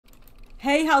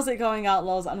Hey, how's it going,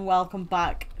 Outlaws, and welcome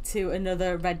back to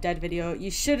another Red Dead video. You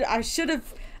should have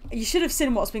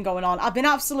seen what's been going on. I've been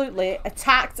absolutely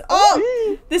attacked.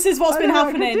 Oh, this is what's been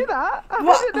happening. I could do that. I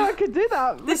didn't know I could do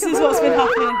that. This is what's been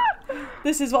happening.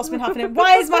 This is what's been happening.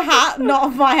 Why is my hat not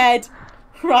on my head?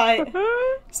 Right.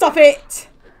 Stop it.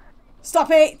 Stop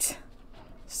it.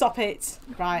 Stop it.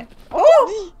 Right.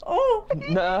 Oh! Oh!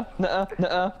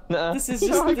 Nuh-uh. This is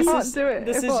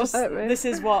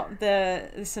what the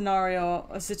scenario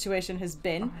or situation has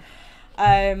been.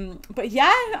 But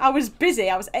yeah, I was busy.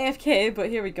 I was AFK, but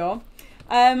here we go.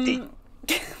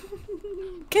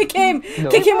 Kick him! No.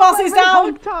 Kick him whilst he's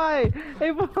down! Hog tie.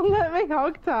 It won't let me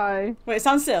hog tie. Wait,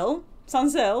 stand still. Stand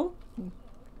still.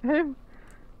 Him.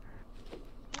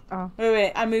 Oh.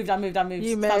 Wait, I moved.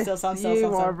 You stand still.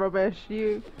 You are rubbish.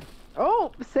 You.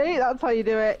 Oh, see, that's how you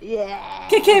do it. Yeah.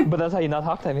 Kick him! But that's how you not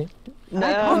hog tie me. No.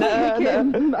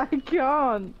 I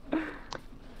can't.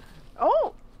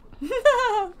 Oh.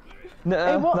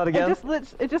 No, not again.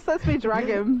 It just lets me drag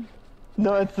him.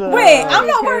 No, it's Wait, I'm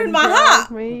not wearing my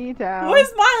hat. Me down.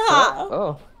 Where's my hat?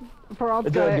 Oh.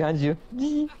 It's behind you.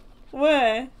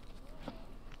 Where?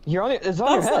 You're on it. It's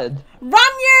on your head. Ranya,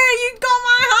 you got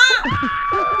my hat.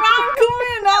 Ram, come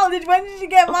here now. When did you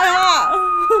get my hat?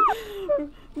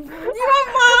 You have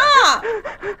my hat.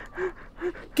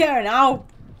 Get her now.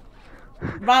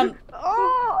 Ran.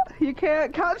 Oh, you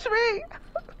can't catch me.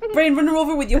 Brain, run her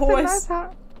over with your horse. Nice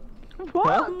hat.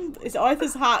 What? It's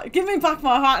Arthur's hat. Give me back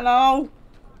my hat now.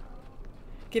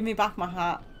 Give me back my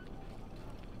hat.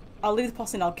 I'll leave the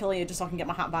posse and I'll kill you just so I can get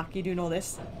my hat back. You do know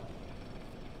this.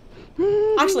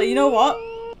 Actually, you know what?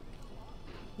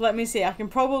 Let me see. I can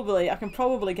probably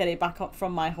get it back up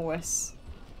from my horse.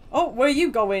 Oh, where are you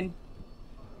going?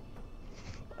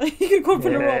 You can go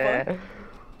run her over.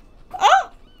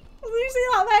 Oh! Did you see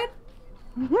that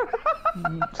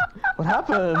then? What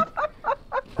happened?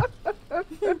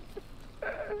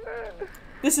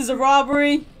 This is a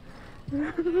robbery.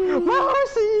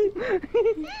 Mercy!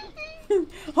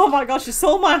 Oh my gosh, she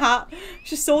stole my hat.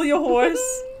 She stole your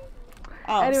horse.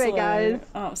 Anyway, guys,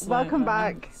 welcome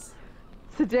back.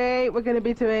 Today we're going to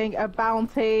be doing a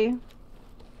bounty.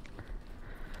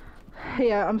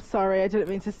 Yeah, I'm sorry, I didn't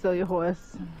mean to steal your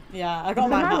horse. Yeah, I got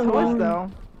my hat. It's a nice horse,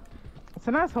 though. It's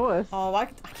a nice horse. Oh,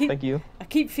 Thank you. I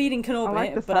keep feeding Kenobi, I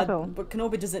like the but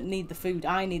Kenobi doesn't need the food.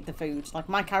 I need the food. Like,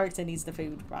 my character needs the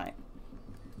food. Right.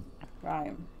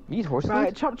 Right. Eat horse food?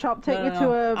 Right, Chop, take me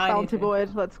to a bounty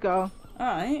board. Let's go.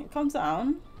 Alright, calm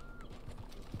down.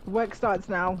 Work starts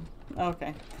now.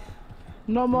 Okay.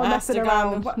 No more messing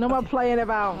around. No more playing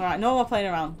about. Alright, no more playing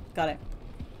around. Got it.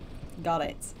 Got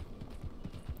it.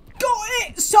 Got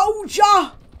it,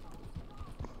 soldier!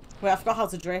 Wait, I forgot how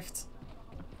to drift.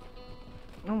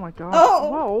 Oh my god.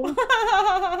 Oh! Whoa.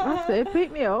 That's it.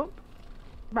 Pick me up.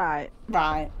 Right.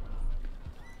 Right.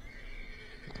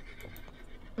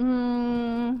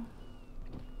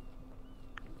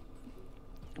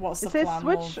 What's the plan? It says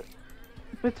switch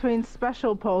between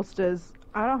special posters.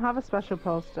 I don't have a special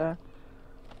poster.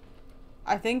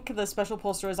 I think the special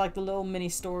poster is like the little mini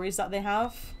stories that they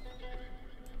have.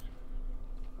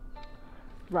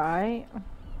 Right.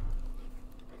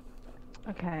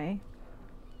 Okay.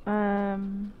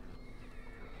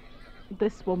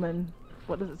 This woman,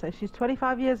 what does it say? She's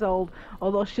 25 years old,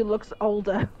 although she looks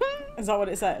older. Is that what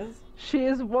it says? She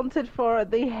is wanted for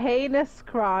the heinous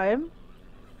crime.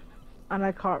 And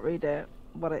I can't read it,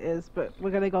 what it is, but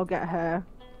we're gonna go get her.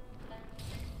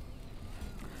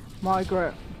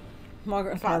 Margaret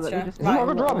Thatcher.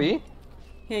 Margaret Robbie?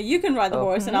 Here, you can ride the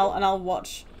horse and I'll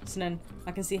watch. Listen,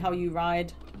 I can see how you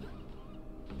ride.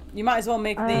 You might as well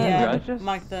make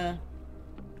the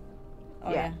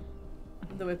Oh yeah.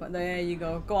 The whip. There you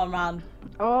go. Go on, man.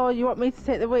 Oh, you want me to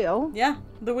take the wheel? Yeah,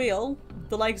 the wheel.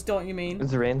 The legs, don't you mean?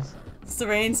 It's the reins. It's the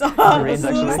reins. Oh, it's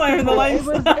the legs.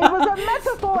 It was a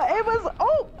metaphor. It was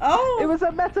It was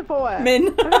a metaphor.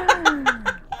 Min.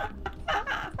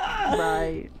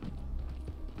 Right.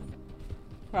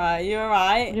 Right, you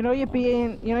alright? You know you're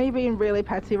being really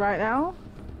petty right now.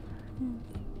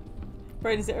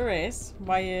 Braden, is it a race?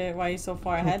 Why are you so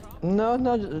far ahead? No,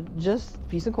 just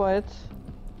peace and quiet.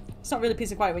 It's not really peace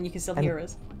and quiet when you can still hear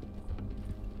us.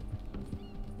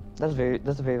 That's a very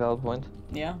valid point.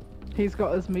 Yeah. He's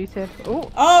got us muted.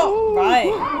 Oh,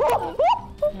 right.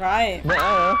 Right.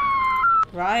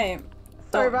 Right.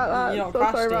 Sorry about that. You don't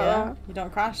crash, do you? You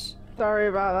don't crash? Sorry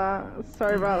about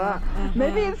that.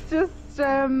 Maybe it's just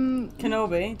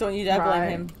Kenobi. Don't you dare blame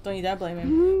him. Don't you dare blame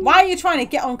him. Why are you trying to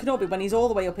get on Kenobi when he's all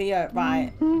the way up here?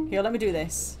 Right. Here, let me do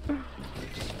this.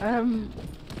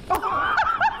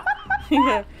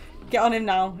 Get on him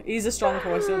now. He's a strong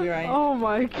horse. He'll be right. Oh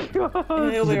my god. He'll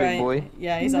He's be a big right. boy.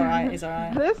 Yeah, he's alright. He's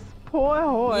alright. This poor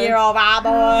horse. You're alright, boy.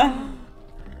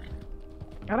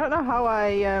 I don't know how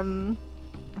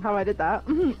I did that.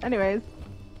 Anyways,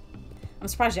 I'm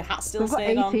surprised your hat's still we've got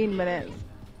staying 18 on. minutes.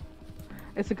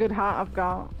 It's a good hat I've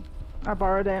got. I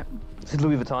borrowed it. This is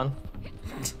Louis Vuitton.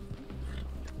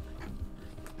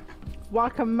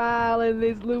 Walk a mile in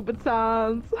these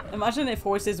Louboutins. Imagine if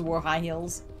horses wore high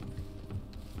heels.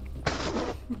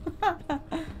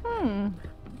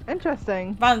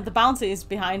 Interesting. Man, the bounty is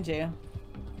behind you.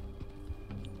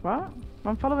 What?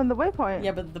 I'm following the waypoint.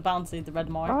 Yeah, but the bounty, the red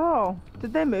mark. Oh,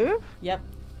 did they move? Yep,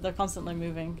 they're constantly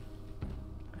moving.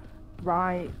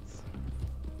 Right.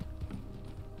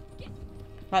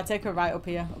 Right, take her right up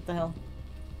here, up the hill.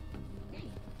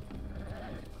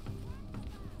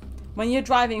 When you're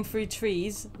driving through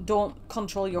trees, don't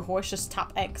control your horse, just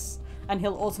tap X and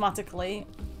he'll automatically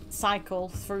cycle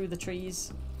through the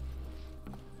trees.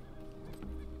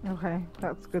 Okay,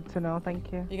 that's good to know.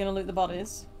 Thank you. You're gonna loot the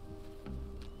bodies.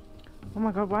 Oh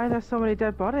my god, why are there so many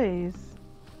dead bodies?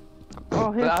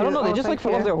 Oh, here's But I don't know, they oh, just like thank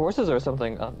fell off you. their horses or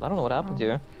something. I don't know what happened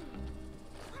here.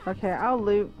 Okay, I'll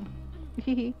loot.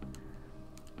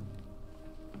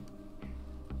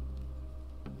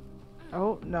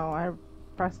 Oh no, I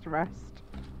pressed rest.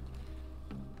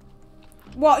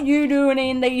 What you doing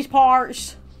in these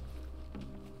parts?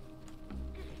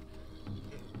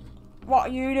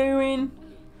 What you doing?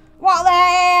 What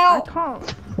the hell?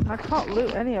 I can't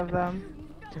loot any of them.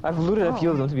 I've looted a few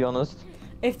Oh. of them, to be honest.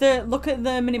 If they're, look at the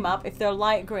minimap, if they're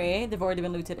light grey, they've already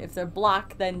been looted. If they're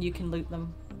black, then you can loot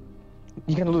them.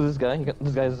 You can loot this guy.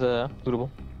 This guy's lootable.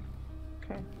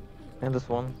 Okay. And this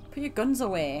one. Put your guns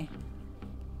away.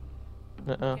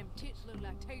 Uh-uh. Them tits look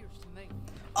like taters to me.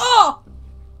 Oh!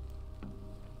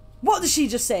 What did she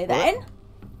just say then?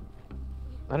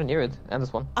 I didn't hear it. And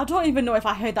this one. I don't even know if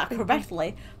I heard that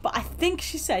correctly, but I think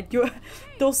she said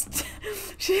those.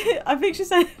 I think she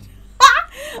said.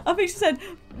 I think she said.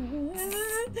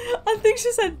 I think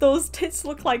she said those tits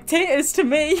look like taters to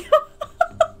me.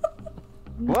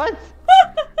 What?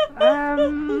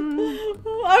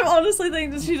 I honestly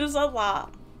think that she just said that.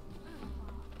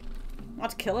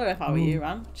 I'd kill her if I were you,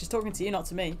 Ran. She's talking to you, not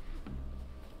to me.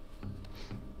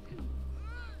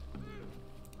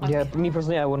 Yeah, me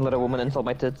personally, I wouldn't let a woman insult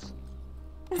my tits.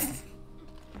 Are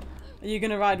you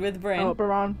gonna ride with Bryn? Oh,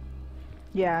 Baron.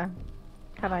 Yeah.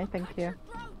 Can I? Thank you.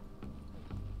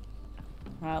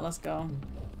 Right, let's go.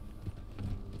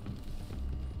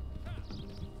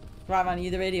 Right, man, are you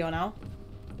the radio now?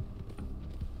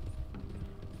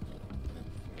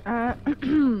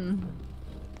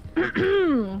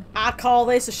 I call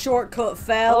this a shortcut,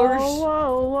 fellers.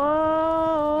 Whoa,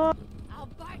 whoa. I'll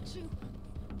bite you.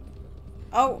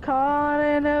 Oh, Caught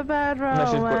in a bad I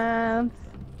should put- romance.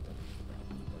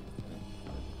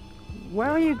 Where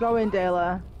are you going,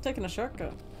 Dela? taking a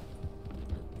shortcut.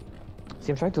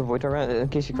 See, I'm trying to avoid her. In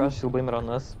case she crashes, she'll blame it on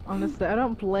us. Honestly, I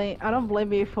don't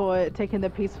blame you for taking the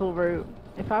peaceful route.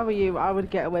 If I were you, I would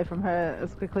get away from her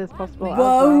as quickly as possible. as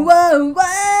Whoa, well.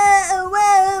 whoa, whoa,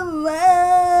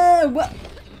 whoa, whoa,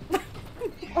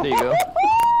 whoa. There you go.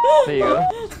 There you go.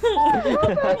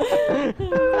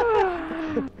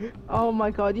 Oh my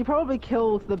god, you probably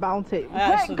killed the bounty. I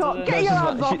actually didn't. Get your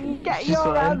hands off! She- Get she's your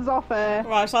fine. hands off her!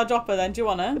 Right, shall I drop her then? Do you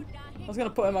want her? I was gonna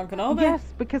put him on Kenobi. Yes,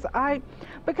 because I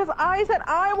said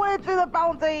I wanted to do the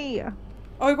bounty.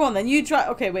 Oh, go on then. You try.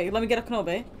 Okay, wait. Let me get a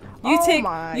Kenobi. You Oh take.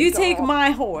 my You take God.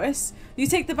 my horse. You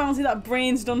take the bounty that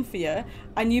Brain's done for you,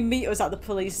 and you meet us at the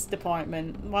police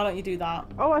department. Why don't you do that?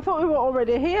 Oh, I thought we were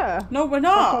already here. No, we're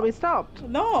That's why not. we stopped.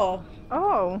 No.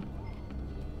 Oh.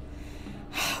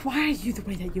 Why are you the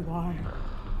way that you are?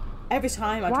 Every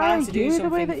time I Why try are to do you the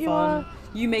something way that you fun, are?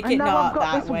 you make And it now not I've got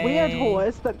that this way. weird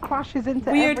horse that crashes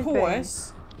into Weird everything.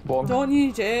 horse. Bonk. Don't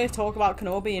you dare talk about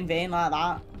Kenobi in vain like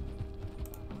that.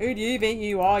 Who do you think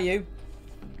you are, you?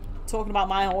 Talking about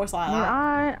my horse like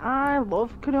that. I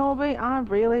love Kenobi. I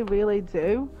really, really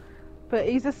do. But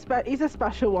he's a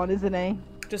special one, isn't he?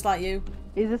 Just like you.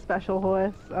 He's a special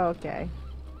horse. Okay.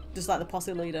 Just like the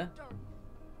posse leader.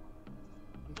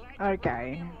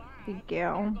 Okay. Thank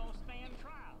you.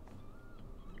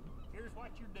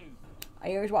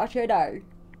 Here's what you do.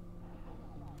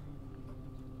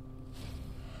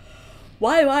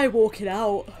 Why am I walking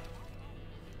out?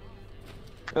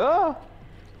 Oh!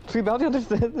 3 bounty hunters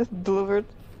delivered.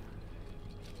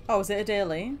 Oh, is it a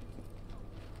daily?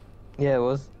 Yeah, it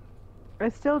was. I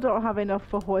still don't have enough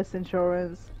for horse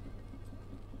insurance.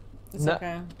 It's No-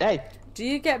 okay. Hey! Do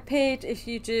you get paid if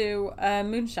you do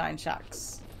moonshine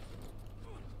shacks?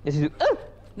 Yes, you do.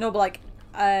 No, but like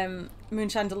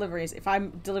moonshine deliveries. If I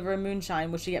deliver a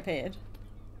moonshine, will she get paid?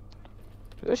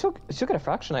 She'll get a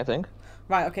fraction, I think.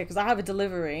 Right, okay, because I have a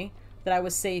delivery that I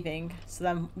was saving, so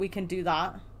then we can do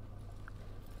that.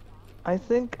 I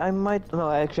think I might. No,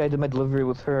 actually, I did my delivery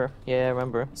with her. Yeah, I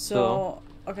remember. So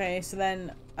okay, so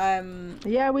then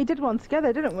Yeah, we did one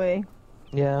together, didn't we?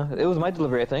 Yeah, it was my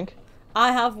delivery, I think.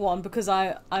 I have one because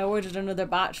I ordered another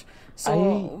batch. So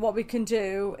what we can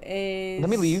do is Let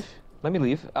me leave. Let me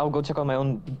leave. I'll go check on my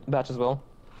own batch as well.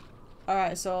 All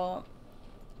right, so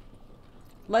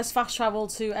let's fast travel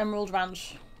to Emerald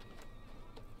Ranch.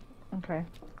 Okay.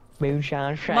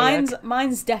 Moonshine shack.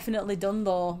 Mine's definitely done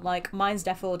though. Like mine's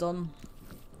defo done.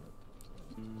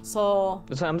 So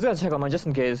So I'm just gonna check on mine just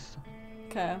in case.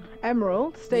 okay.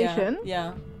 Emerald Station.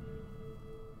 Yeah.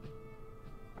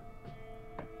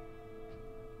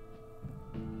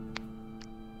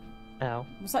 Ow.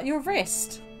 Was that your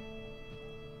wrist?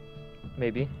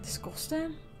 Maybe.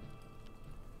 Disgusting.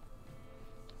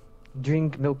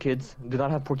 Drink milk, kids. Do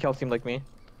not have poor calcium like me.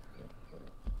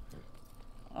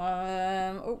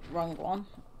 Oh, wrong one.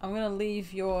 I'm gonna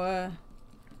leave your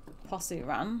posse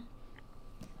run,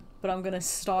 but I'm gonna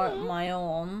start my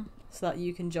own so that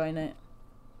you can join it.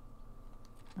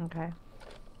 Okay.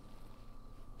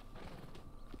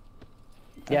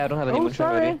 Yeah, I don't have any Oh, moonshine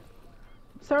sorry. ready.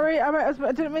 Sorry, I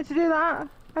didn't mean to do that.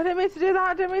 I didn't mean to do that.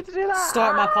 I didn't mean to do that.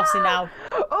 Start my posse now.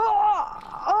 Oh,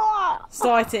 oh.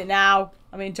 Start it now.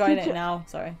 I mean, join Did it you- now.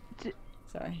 Sorry. Did-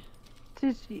 Sorry.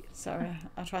 Did you... Sorry.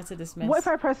 I tried to dismiss. What if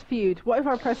I press feud? What if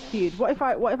I press feud? What if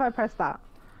I press that?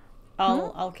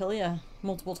 I'll kill you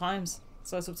multiple times.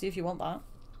 So it's up to you if you want that.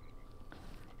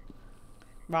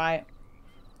 Right.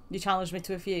 You challenged me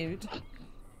to a feud.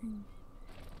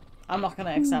 I'm not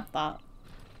gonna accept that.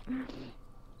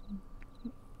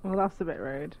 Well, that's a bit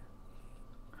rude.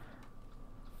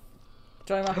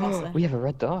 Join my posse. We have a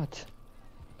red dot.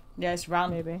 Yeah, it's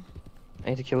Ran. Maybe. I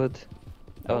need to kill it.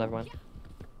 Oh, never mind.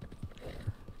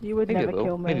 You would Maybe never it will.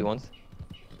 kill me. Maybe once.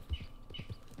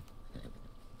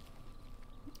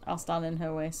 I'll stand in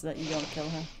her way so that you don't kill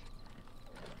her.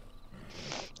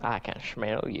 I can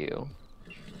smell you.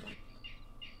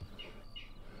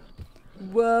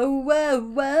 Whoa, whoa,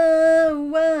 whoa,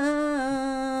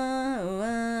 whoa,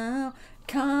 whoa.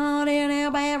 Caught in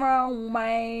a bad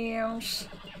romance.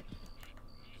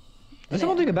 There's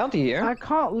someone doing a bounty here. I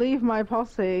can't leave my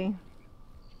posse.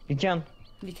 You can.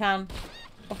 You can.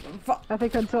 I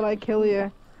think until I kill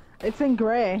you. It's in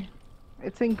grey.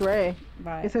 It's in grey.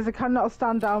 Right. It says I cannot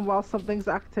stand down while something's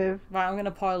active. Right, I'm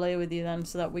gonna parlay with you then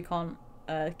so that we can't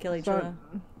kill each So- other.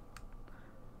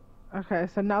 Okay,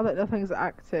 so now that nothing's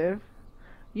active,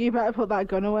 you better put that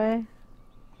gun away.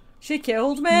 She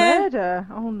killed me! Murder!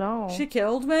 Oh no. She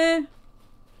killed me!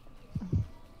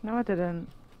 No, I didn't.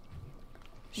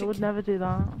 She I would ki- never do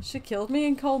that. She killed me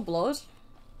in cold blood.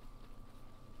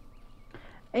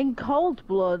 In cold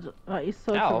blood? That is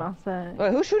so Ow. dramatic.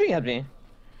 Wait, who's shooting at me?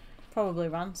 Probably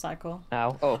Ran, psycho.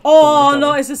 Ow. Oh. Oh someone no,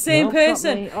 shot me. it's the same No?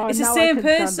 person! me. Oh, It's the now I same can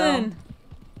stand person! down.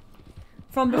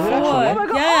 From before. actually? Oh my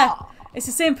God. Yeah! It's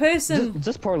the same person!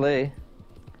 Just parlay.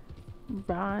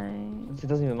 Right, It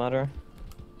doesn't even matter.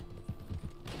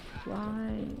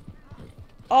 right.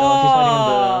 Oh, she's hiding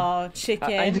in Oh, the-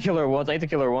 chicken. I need to kill her once. I need to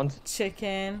kill her once.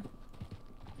 Chicken.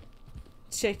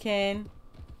 Chicken.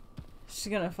 She's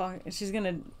gonna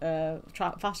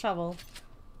fast travel.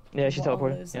 Yeah, she What a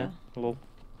teleported. loser. Yeah. Lol.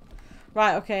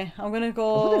 Right, okay. I'm gonna I was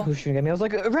wondering go. who's shooting at me. I was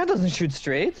like, Ran doesn't shoot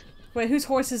straight. Wait, whose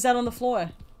horse is dead on the floor?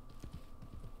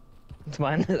 It's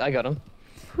mine. I got him.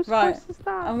 Whose Right. horse is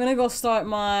that? I'm gonna go start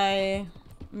my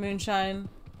moonshine.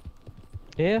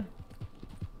 Yeah.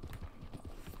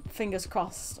 Fingers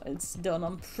crossed, it's done.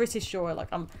 I'm pretty sure. Like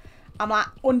I'm like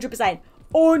 100%,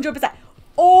 100%,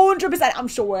 100%. I'm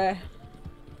sure.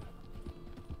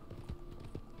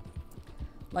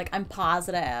 Like I'm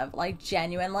positive. Like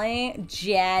genuinely,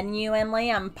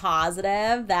 I'm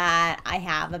positive that I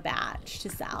have a badge to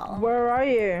sell. Where are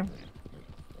you?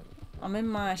 I'm in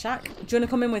my shack. Do you wanna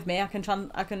come in with me? I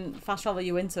can fast travel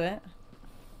you into it.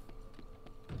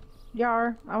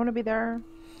 Yar, I want to be there.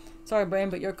 Sorry, Brain,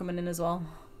 but you're coming in as well.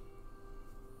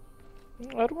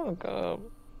 I don't want to go.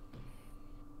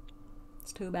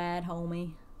 It's too bad,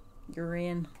 homie. You're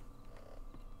in.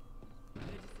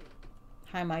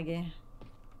 Hi, Maggie.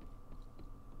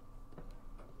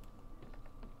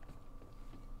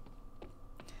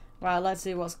 Right, let's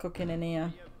see what's cooking in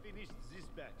here. We have finished this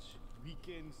batch. We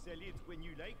can sell it when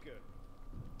you like.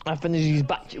 I finished this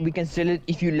batch. We can sell it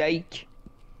if you like.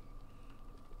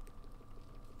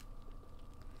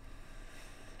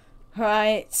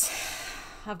 Right.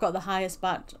 I've got the highest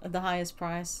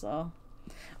price, so.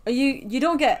 You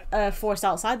don't get forced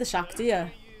outside the shack, do you? I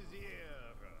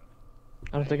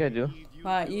don't think I do.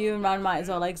 Right, you and Ran might as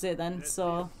well exit then,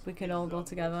 so we can all go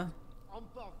together.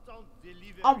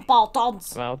 Important!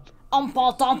 I'm out.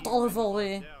 Important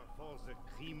delivery!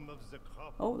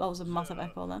 Oh, that was a massive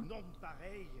echo then.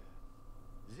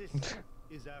 This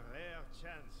is a rare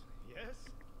chance, yes?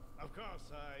 Of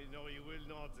course, I know you will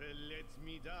not let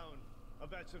me down. A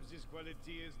batch of this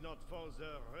quality is not for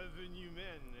the revenue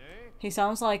men, eh? He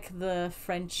sounds like the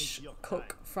French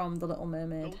cook from The Little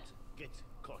Mermaid. Don't get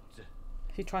caught.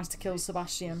 He tries to kill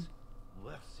Sebastian.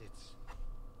 Worth it.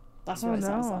 That's what Oh, it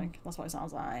sounds no. like. That's what it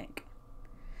sounds like.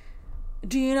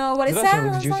 Do you know what it Sebastian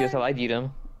looks sounds juicy like? as hell. I'd eat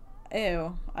him.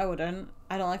 Ew, I wouldn't.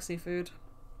 I don't like seafood.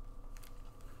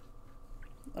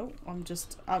 Oh, I'm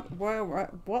just...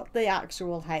 what the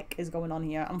actual heck is going on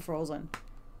here? I'm frozen.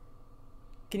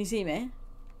 Can you see me?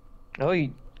 Oh,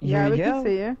 you, Yeah, we yeah. can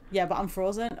see you. Yeah, but I'm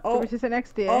frozen. Do Oh, we just sit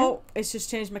next to you? oh, it's just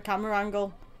changed my camera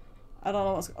angle. I don't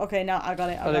know what's... Okay, now I got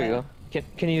it. I Oh, got there you it. go.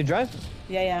 Can you drive?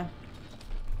 Yeah, yeah.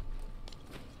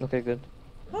 Okay, good.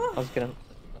 Ah.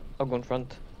 I'll go in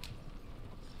front.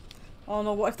 Oh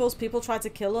no, what if those people try to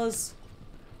kill us?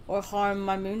 Or harm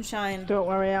my moonshine? Don't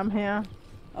worry, I'm here.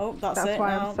 Oh, that's That's it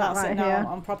why I'm now. sat That's it right now. here.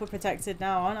 I'm proper protected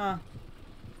now, aren't I?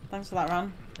 Thanks for that,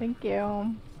 Ran. Thank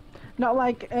you. Not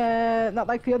like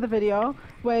the other video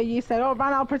where you said, "Oh,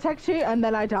 Ran, I'll protect you," and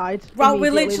then I died. Well, we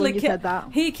immediately literally when you said that.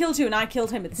 He killed you and I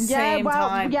killed him at the Yeah, same well,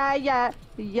 time.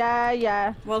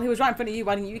 yeah. Well, he was right in front of you.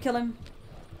 Why didn't you kill him?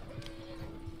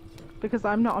 Because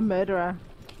I'm not a murderer.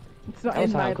 It's not That was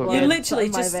in my how I could blood. get You Well, literally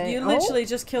it's not in just my vein. you Oh. literally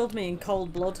just killed me in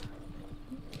cold blood.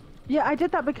 Yeah, I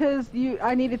did that because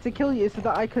I needed to kill you so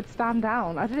that I could stand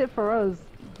down. I did it for us.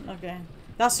 Okay.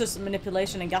 That's just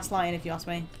manipulation and gaslighting if you ask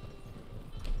me.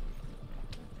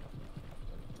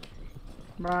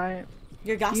 Right.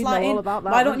 You're You know all gaslighting. about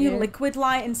that, Why don't don't you you? liquid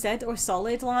light instead or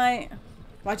solid light?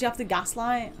 Why'd you have to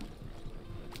gaslight?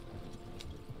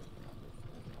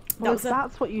 Well, was if a-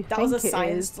 that's what you That think was a it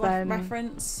science is, then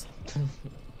reference.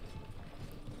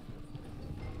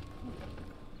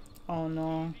 Oh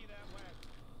no.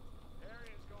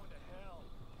 Area's going to hell.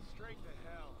 Straight to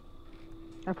hell.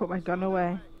 I put my gun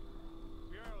away.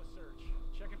 Bureau search.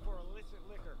 Checking for illicit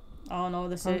liquor. Oh no,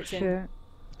 the Oh searching. shit.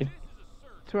 This is a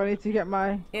search. Do I need to get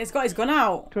my It's got his gun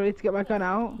out. Do I need to get my gun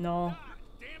out? No.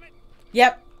 Damn it.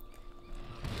 Yep.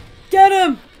 Get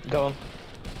him! Go on.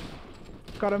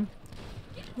 Got him.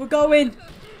 We're going.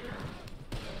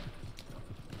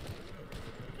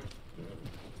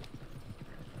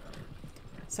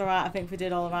 It's alright, I think we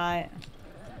did alright.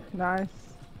 Nice.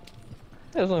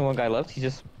 There's only one guy left. He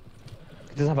doesn't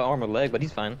have an armored leg, but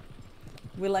he's fine.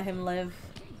 We let him live.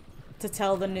 To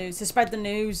tell the news, to spread the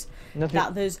news Nothing.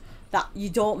 that you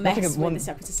don't Nothing mess of with one- the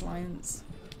Separatist Alliance.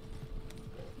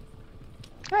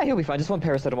 Ah, he'll be fine. Just one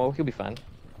paracetamol. He'll be fine.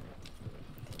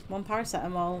 One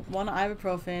paracetamol, one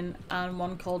ibuprofen, and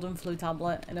one cold and flu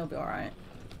tablet, and he'll be alright.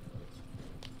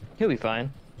 He'll be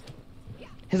fine.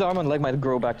 His arm and leg might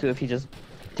grow back too if he just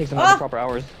takes them out the proper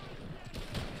hours.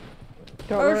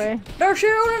 Don't worry. They're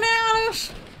shooting at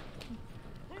us!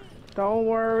 Don't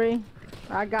worry.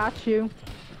 I got you.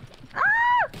 Ah!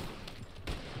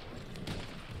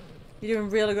 You're doing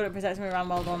really good at protecting me, Ram.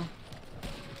 Well done.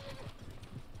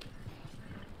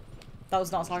 That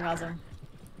was not sarcasm.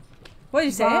 What did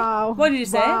you say? Wow. What did you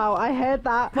say? Wow, I heard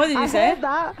that. What did you I say? heard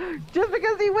that. Just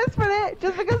because he whispered it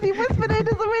doesn't mean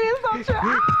it's not true.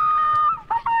 Ah!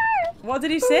 What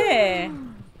did he say?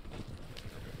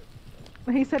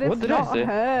 He said What it's did I not say?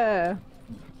 her.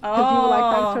 Because you were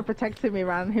like, thanks for Oh. protecting me,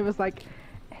 Ran. He was like,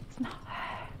 it's not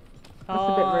her. That's a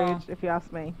Oh. bit rude, if you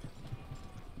ask me.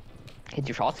 Hit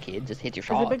your shots, kid. Just hit your Is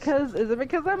shots. it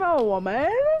because I'm a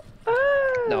woman?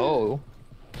 No.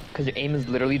 Because your aim is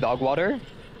literally dog water.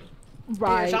 Hit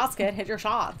Right. your shots, kid. Hit your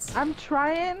shots. I'm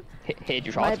trying. Hit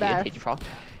your My shots, kid. best. Hit your shots.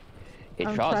 Hit your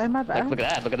I'm shots. trying my Like, best. look at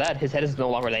that. Look at that. His head is no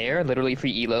longer there. Literally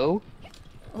free elo.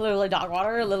 Literally dog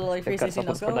water, literally free It cuts 16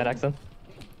 off no with Fortnite scope. accent.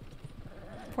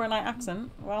 Fortnite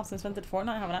accent. Well, since when did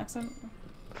Fortnite have an accent?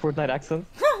 Fortnite accent.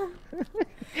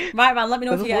 Right, man, let me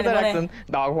know if This you is get Fortnite any money.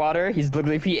 accent. Dog water. He's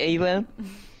literally free alien.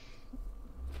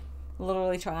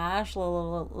 Literally trash. That's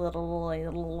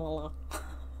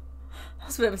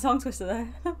a bit of a tongue twister there.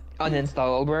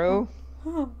 Uninstall, bro.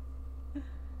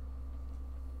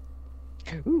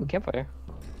 Ooh, campfire.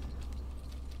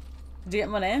 Did you get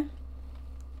money?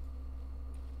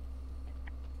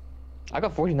 I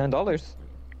got $49.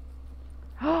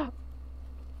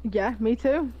 Yeah, me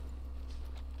too.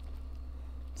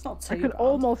 It's not too I could bad.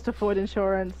 almost afford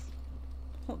insurance.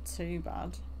 It's not too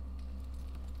bad.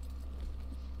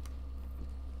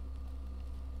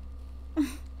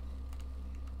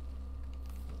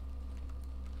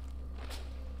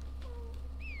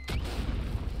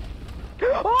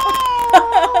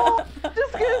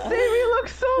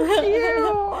 so cute.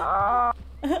 Oh,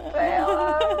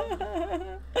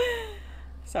 Taylor.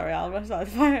 Sorry, I'll rush out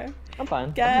the fire. I'm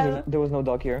fine. Gather, There was no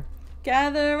dog here.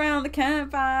 gather around the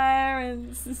campfire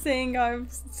and sing our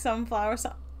sunflower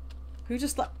song. Who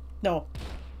just like? No.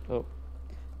 Oh.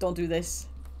 Don't do this.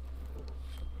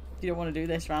 You don't want to do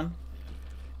this, Ran.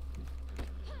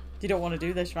 You don't want to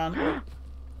do this, Ran.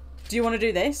 Do you want to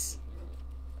do this?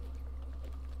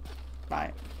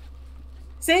 Right.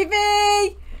 Save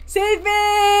me! Save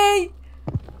me!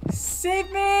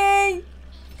 Save me!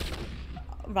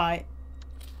 Right.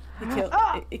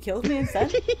 It killed me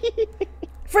instead.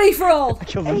 Free for all! I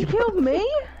killed He him. killed me?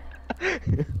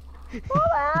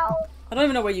 Wow. I don't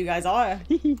even know where you guys are.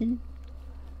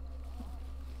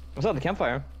 What's up, the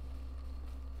campfire?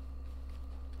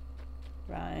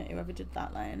 Right, whoever did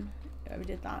that line. Whoever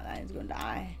did that line is gonna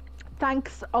die.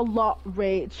 Thanks a lot,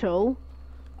 Rachel.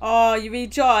 Oh, you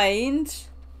rejoined?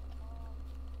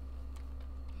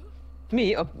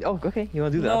 Me? Oh, okay. You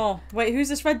wanna do that? No. Wait, who's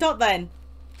this red dot then?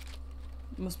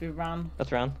 It must be Ran.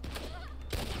 That's round.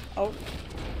 Oh.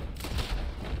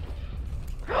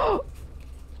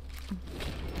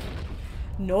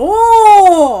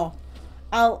 No!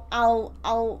 I'll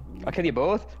kill you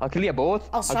both. I'll kill you both.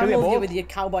 I'll kill you strangle both. you with your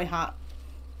cowboy hat.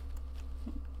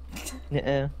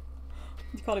 Yeah.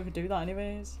 You can't even do that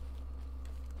anyways.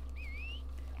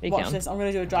 You Watch can. this, I'm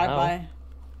gonna do a drive-by.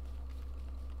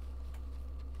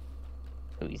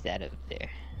 Who's that up there?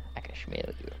 I can smell you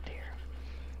up there.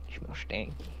 You smell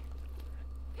stinky.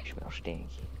 You smell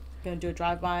stinky. Gonna do a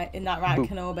drive-by in that right, Boo.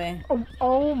 Kenobi.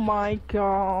 Oh my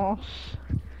gosh.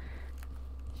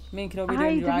 Me and Kenobi I doing a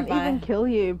didn't drive-by. even kill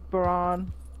you,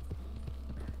 Bron.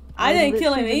 I didn't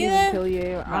kill him literally didn't either. even kill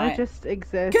you. I Right. just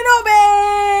exist.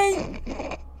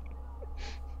 Kenobi!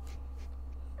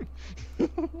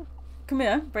 Come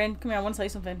here, Brain. Come here. I want to tell you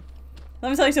something. Let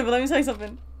me tell you something. Let me tell you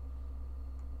something.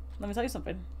 Let me tell you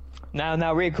something.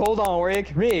 Now, Rick, hold on,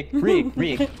 Rick. Rick. No,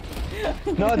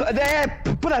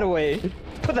 put that away.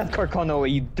 Put that Carcano away,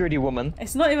 you dirty woman.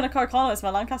 It's not even a Carcano. It's my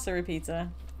Lancaster repeater.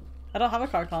 I don't have a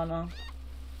Carcano.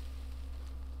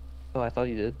 Oh, I thought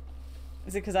you did.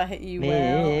 Is it because I hit you well? I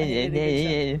hit you really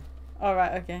good shot. All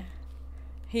right. Okay.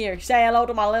 Here, say hello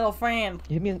to my little friend.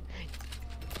 You hit me in...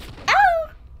 Ow!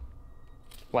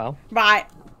 Wow. Right.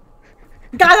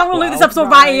 Guys, I'm gonna leave this Wow. episode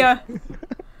right here.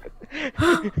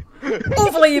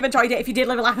 Hopefully you've enjoyed it. If you did,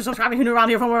 leave a like and subscribe. Who knew around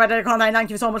here from where I did content. Thank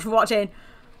you so much for watching.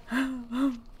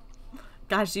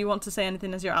 Guys, do you want to say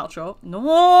anything as your outro?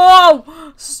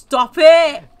 No! Stop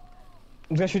it!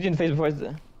 I'm gonna shoot you in the face before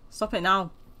I... Stop it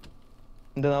now.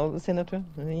 And then I'll send it to him.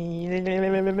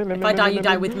 If I die, you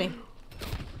die with me.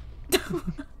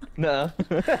 No.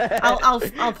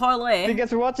 I'll parlay. Thank you guys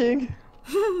for watching.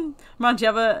 Man, do you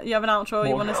have an outro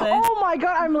you want to say? Oh my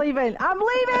god, I'm leaving. I'm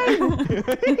leaving.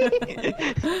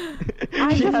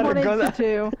 I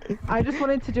just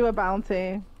wanted to do a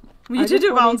bounty. You did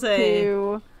do a bounty.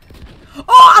 To,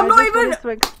 Oh, I'm I not just even. wanted to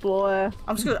explore.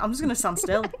 I'm just gonna stand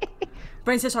still.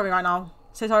 Brain, say sorry right now.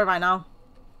 Say sorry right now.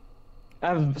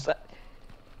 I'm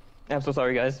so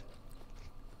sorry, guys.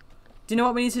 Do you know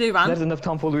what we need to do, Ran? That's enough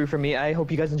tomfoolery for me. I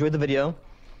hope you guys enjoyed the video.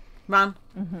 Ran.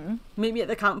 Meet me at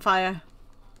the campfire.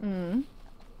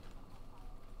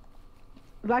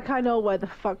 Like I know where the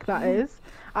fuck that is.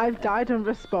 I've died and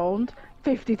respawned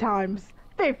 50 times.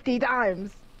 50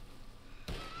 times!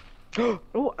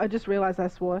 Oh, I just realised I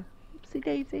swore. Oopsie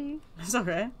daisy. It's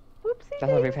okay. Whoopsie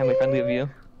That's not very family friendly of you.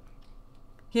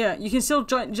 Here, you can still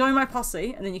join my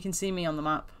posse, and then you can see me on the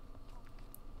map.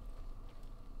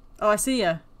 Oh, I see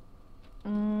you.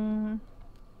 Can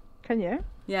you?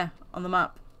 Yeah, on the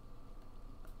map.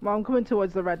 Well, I'm coming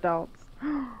towards the red dots.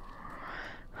 A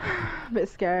bit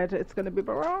scared. It's gonna be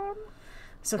Baron.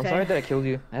 It's I'm okay. sorry that I killed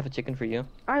you. I have a chicken for you.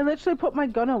 I literally put my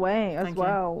gun away as Thank you.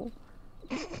 well.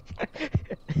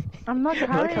 I'm not I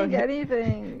like how carrying you-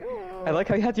 anything. I like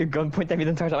how you had your gun pointed at me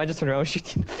the entire time. I just turned around and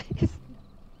shoot you in the face.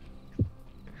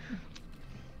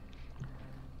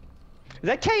 Is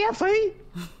that KFC?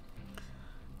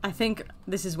 I think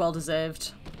this is well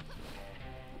deserved.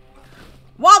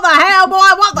 What the hell, boy?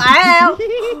 What the hell?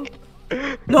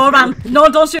 No, Ran. No,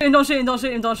 don't shoot him. Don't shoot him. Don't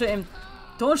shoot him. Don't shoot him.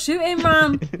 Don't shoot him,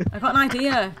 Ran. I got an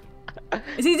idea.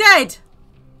 Is he dead?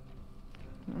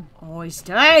 Oh, he's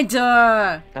dead.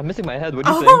 I'm missing my head. What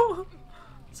do you think? Oh!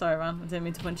 Sorry, Ran. I didn't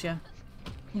mean to punch you.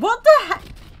 What the heck?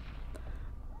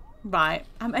 Right.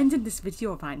 I'm ending this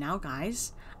video right now,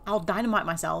 guys. I'll dynamite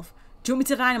myself. Do you want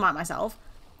me to dynamite myself?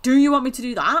 Do you want me to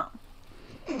do that?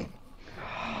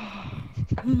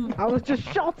 I was just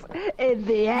shot in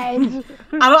the head.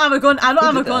 I don't have a gun. I don't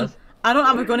have a It gun. does. I don't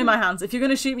have a gun in my hands. If you're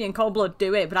gonna shoot me in cold blood,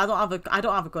 do it. But I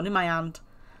don't have a gun in my hand.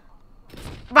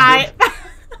 Right.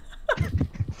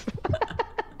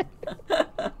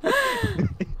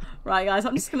 Right, guys,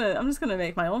 I'm just gonna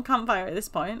make my own campfire at this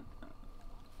point.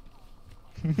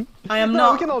 I am No,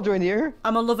 not. we can all join here.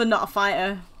 I'm a lover, not a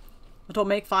fighter. I don't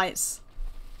make fights.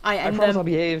 I I end promise I'll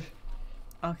them. behave.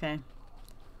 Okay.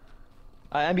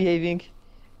 I am behaving.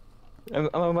 I'm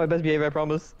on my best behavior, I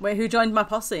promise. Wait, who joined my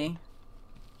posse?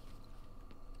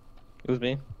 It was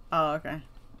me. Oh, okay.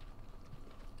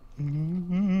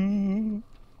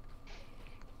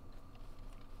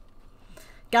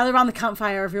 Gather around the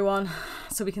campfire, everyone,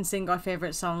 so we can sing our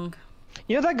favorite song.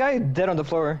 You know that guy dead on the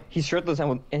floor? He's shirtless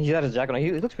and he's got his jacket on.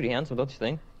 He looks pretty handsome, don't you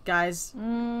think? Guys, I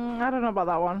don't know about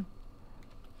that one.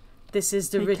 this is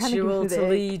the He kinda gives ritual me the to ick.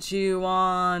 lead you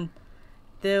on.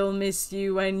 They'll miss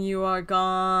you when you are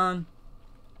gone.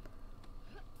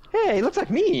 Hey, he looks like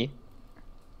me.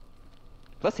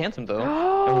 Less handsome though.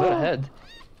 And without a head.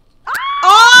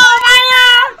 Oh,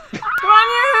 Maya!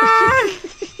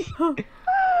 Run!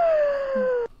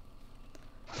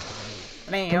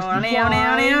 Do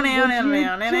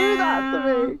that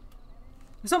to me.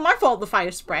 It's not my fault the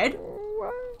fire spread.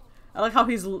 I like how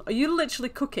he's. Are you literally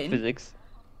cooking? Did Physics.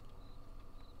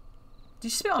 you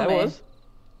spit on That me? was. Did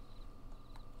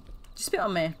you spit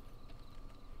on me?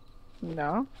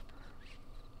 No.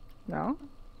 No.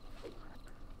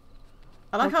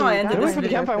 I like Okay, how I you ended got Wait this for the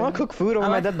video. campfire. I want to cook food over I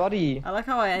my like- dead body. I like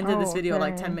how I ended this Oh, video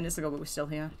like okay. 10 minutes ago, but we're still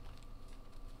here.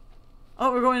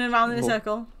 Oh, we're going around in a Cool.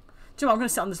 circle. Do you know what? I'm gonna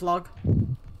sit on this log.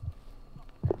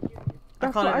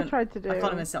 That's what I tried to do. I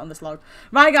can't even sit on this log.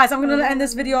 Right, guys, I'm gonna end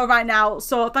this video right now.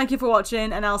 So thank you for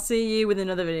watching, and I'll see you with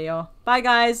another video. Bye,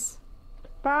 guys.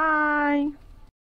 Bye.